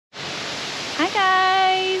Hi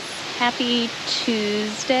guys, happy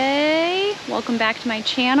Tuesday. Welcome back to my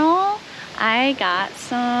channel. I got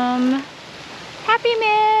some Happy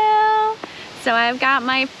Mail. So I've got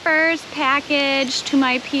my first package to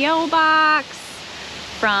my P.O. box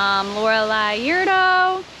from Lorelei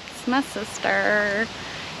Eurto. It's my sister.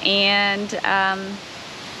 And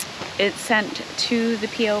it's sent to the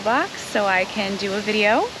P.O. box so I can do a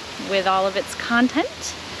video with all of its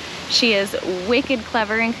content. She is wicked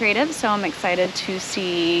clever and creative, so I'm excited to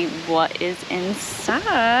see what is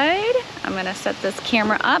inside. I'm gonna set this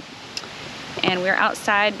camera up, and we're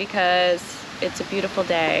outside because it's a beautiful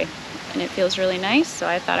day and it feels really nice, so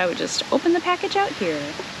I thought I would just open the package out here.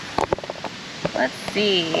 Let's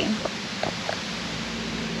see.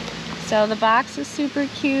 So the box is super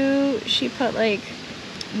cute. She put like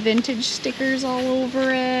vintage stickers all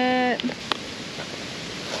over it.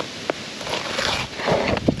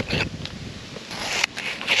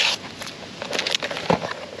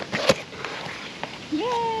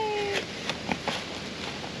 Yay!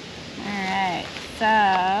 Alright,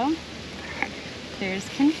 so there's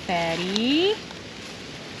confetti.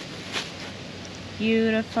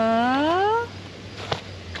 Beautiful.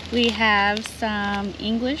 We have some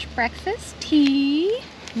English breakfast tea,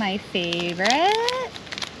 my favorite.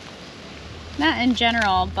 Not in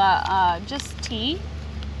general, but just tea,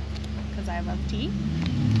 because I love tea.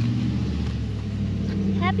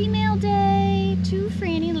 Happy Mail Day to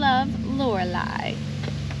Frannie, love, Lorelei.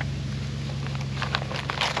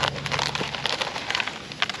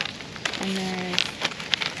 And there's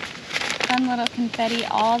fun little confetti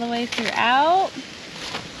all the way throughout.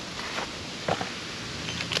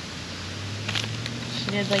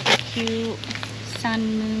 She did like a cute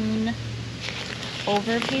sun moon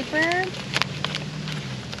over paper.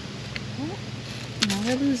 Oh, now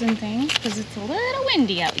we're losing things because it's a little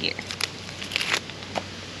windy out here.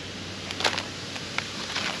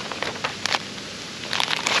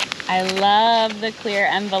 I love the clear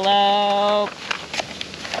envelope.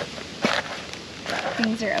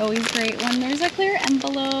 Things are always great when there's a clear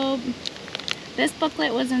envelope. This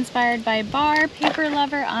booklet was inspired by Bar Paper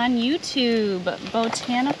Lover on YouTube.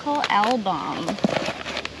 Botanical album.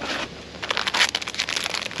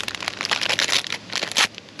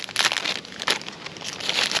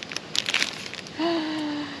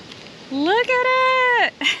 Look at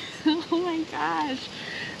it! Oh my gosh.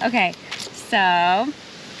 Okay, so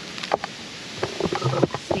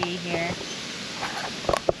let's see here.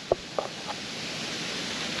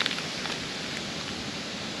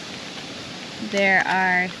 There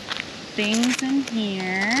are things in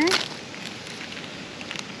here.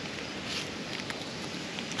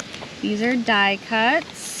 These are die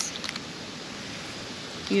cuts.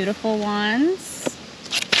 Beautiful ones.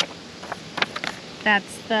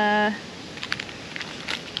 That's the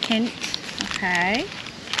hint. Okay.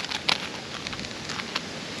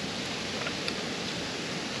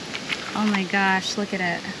 Oh my gosh, look at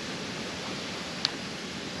it.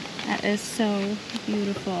 That is so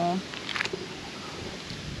beautiful.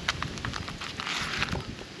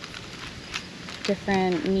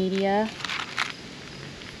 Different media.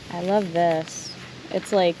 I love this.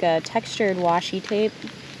 It's like a textured washi tape.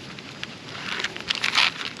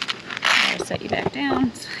 I'll set you back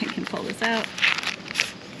down so I can pull this out.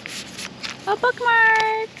 A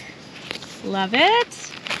bookmark. Love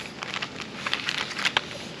it.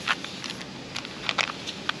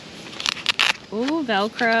 Ooh,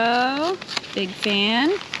 Velcro. Big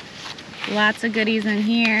fan. Lots of goodies in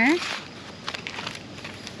here.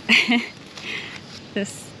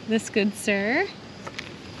 This good sir,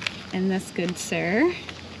 and this good sir,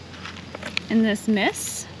 and this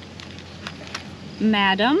miss,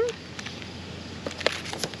 madam,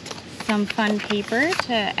 some fun paper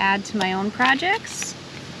to add to my own projects,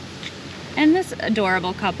 and this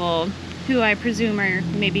adorable couple who I presume are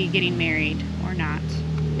maybe getting married or not.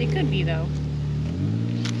 They could be though.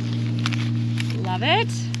 Love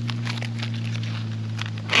it.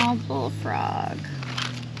 Oh, bullfrog.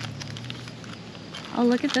 Oh,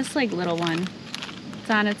 look at this like little one. It's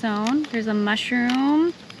on its own. There's a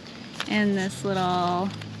mushroom and this little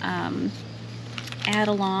add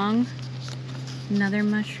along. Another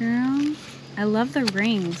mushroom. I love the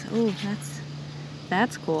rings. Oh,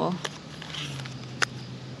 that's cool.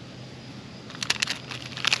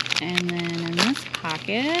 And then in this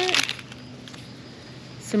pocket,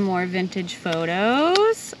 some more vintage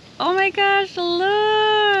photos. Oh my gosh,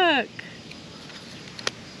 look!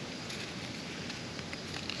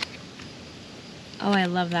 Oh, I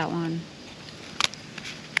love that one.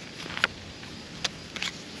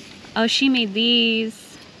 Oh, she made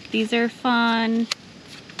these. These are fun.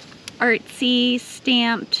 Artsy,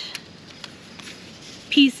 stamped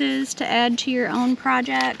pieces to add to your own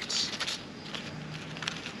project.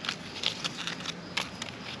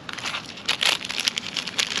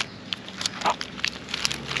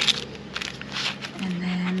 And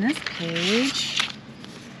then this page,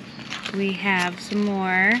 we have some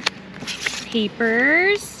more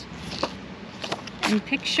papers and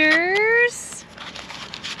pictures.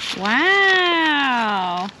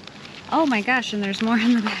 Wow. Oh my gosh, and there's more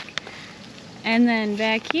in the back. And then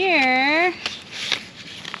back here,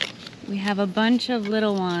 we have a bunch of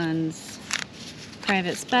little ones.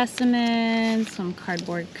 Private specimens, some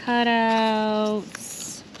cardboard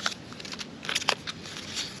cutouts,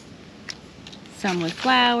 some with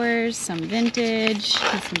flowers, some vintage.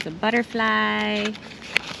 This one's a butterfly.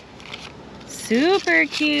 Super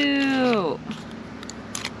cute.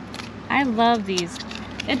 I love these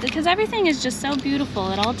because everything is just so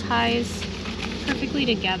beautiful. It all ties perfectly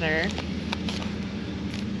together.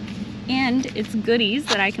 And it's goodies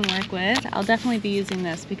that I can work with. I'll definitely be using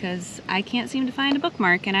this because I can't seem to find a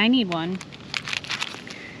bookmark and I need one.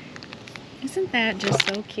 Isn't that just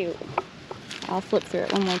so cute? I'll flip through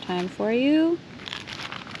it one more time for you,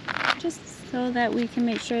 just so that we can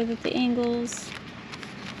make sure that the angles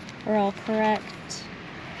are all correct.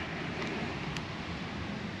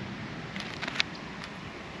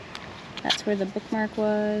 That's where the bookmark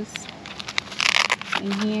was.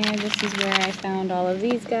 In here, this is where I found all of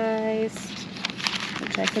these guys,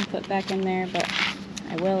 which I could put back in there, but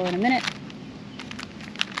I will in a minute.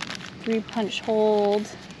 3-punch hold,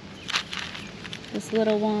 this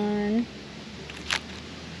little one,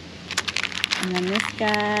 and then this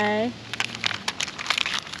guy.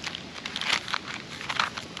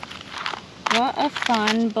 What a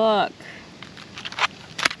fun book.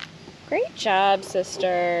 Great job,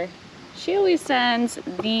 sister. She always sends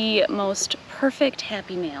the most perfect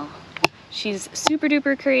happy mail. She's super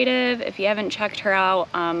duper creative. If you haven't checked her out,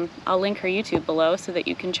 I'll link her YouTube below so that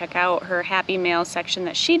you can check out her happy mail section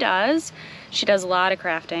that she does. She does a lot of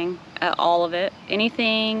crafting, all of it.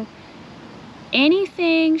 Anything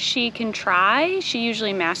she can try, she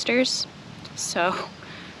usually masters. So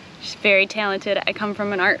she's very talented. I come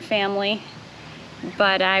from an art family,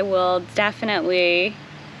 but I will definitely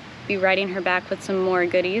be writing her back with some more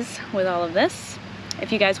goodies with all of this.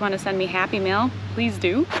 If you guys want to send me happy mail, please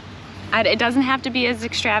do. It doesn't have to be as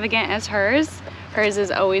extravagant as hers. Hers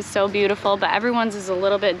is always so beautiful, but everyone's is a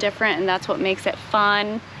little bit different, and that's what makes it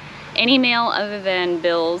fun. Any mail other than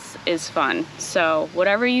bills is fun. So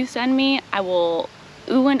whatever you send me, I will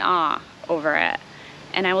ooh and ah over it,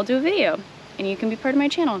 and I will do a video, and you can be part of my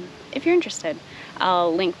channel if you're interested.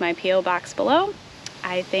 I'll link my P.O. box below.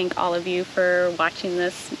 I thank all of you for watching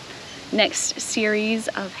this next series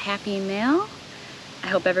of happy mail. I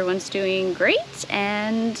hope everyone's doing great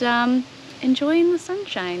and enjoying the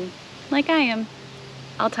sunshine like I am.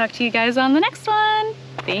 I'll talk to you guys on the next one.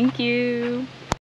 Thank you.